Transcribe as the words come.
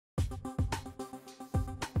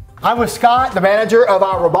I'm with Scott, the manager of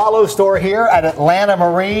our Robalo store here at Atlanta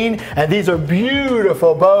Marine, and these are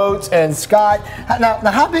beautiful boats. And Scott,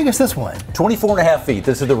 now how big is this one? 24.5 feet.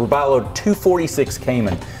 This is the Robalo 246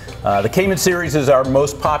 Cayman. The Cayman series is our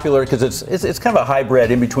most popular because it's kind of a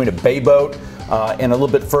hybrid in between a bay boat and a little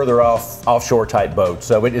bit further offshore type boat.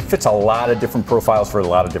 So it fits a lot of different profiles for a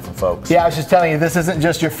lot of different folks. Yeah, I was just telling you, this isn't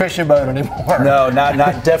just your fishing boat anymore. No,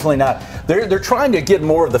 definitely not. They're trying to get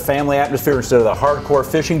more of the family atmosphere instead of the hardcore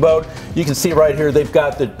fishing boat. You can see right here they've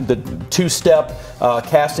got the two-step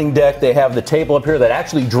casting deck. They have the table up here that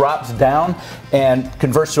actually drops down and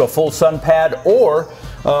converts to a full sun pad, or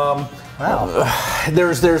wow.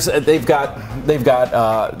 They've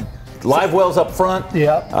got live wells up front.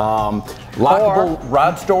 Yep. Lockable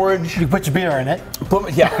rod storage. You put your beer in it.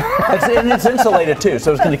 And it's insulated too,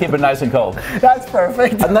 so it's going to keep it nice and cold. That's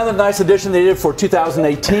perfect. Another nice addition they did for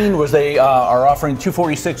 2018 was they are offering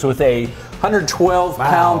 246 with a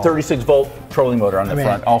 112-pound, 36-volt trolling motor on the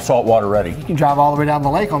front, all saltwater ready. You can drive all the way down the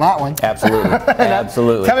lake on that one. Absolutely.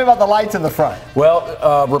 Absolutely. Tell me about the lights in the front. Well,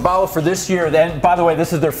 Robalo for this year, then, by the way,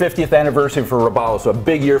 this is their 50th anniversary for Robalo, so a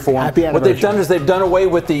big year for them. Happy anniversary. What they've done is they've done away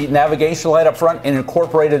with the navigation light up front and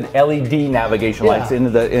incorporated LED navigation lights into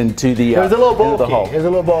the it was a little bulky. hull. It was a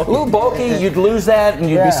little bulky. A little bulky. You'd lose that and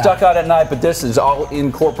you'd be stuck out at night, but this is all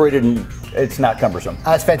incorporated and it's not cumbersome.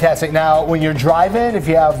 That's fantastic. Now, when you're driving, if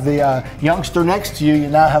you have the youngster next to you, you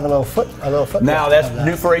now have a little foot. Now that's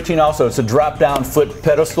new for 18 also. It's a drop-down foot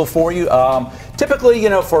pedestal for you. Typically, you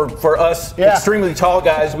know, for us extremely tall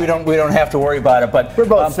guys, we don't have to worry about it. But we're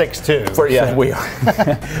both 6'2". We are.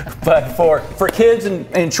 But for kids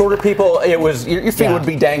and shorter people, it was your feet would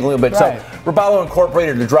be dangling a bit. Right. So Robalo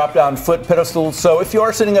incorporated a drop-down foot pedestal. So if you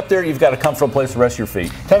are sitting up there, you've got a comfortable place to rest your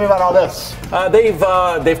feet. Tell me about all this.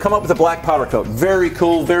 They've come up with a black powder coat. Very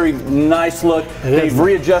cool, very nice look. They've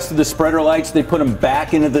readjusted the spreader lights. They put them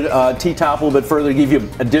back into the T-top a little bit further to give you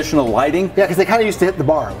additional lighting. Yeah, because they kind of used to hit the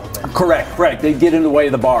bar a little bit. Correct. They get in the way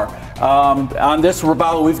of the bar. On this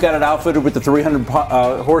Robalo, we've got it outfitted with the 300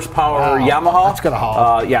 horsepower Yamaha. That's gonna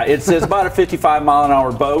haul. Yeah, it's about a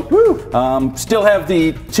 55-mile-an-hour boat. Woo. Still have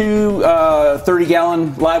the two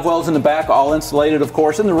 30-gallon live wells in the back, all insulated, of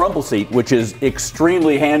course, and the rumble seat, which is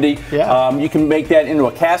extremely handy. Yeah. You can make that into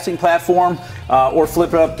a casting platform or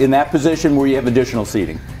flip it up in that position where you have additional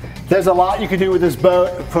seating. There's a lot you can do with this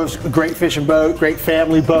boat. Of course, a great fishing boat, great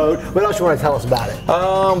family boat. What else you want to tell us about it?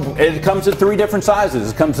 It comes in 3 different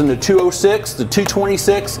sizes. It comes in the 206, the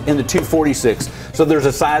 226, and the 246. So there's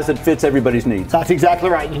a size that fits everybody's needs. That's exactly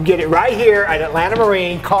right. You can get it right here at Atlanta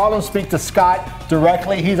Marine. Call and speak to Scott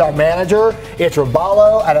directly. He's our manager. It's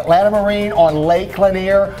Robalo at Atlanta Marine on Lake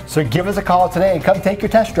Lanier. So give us a call today and come take your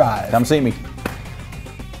test drive. Come see me.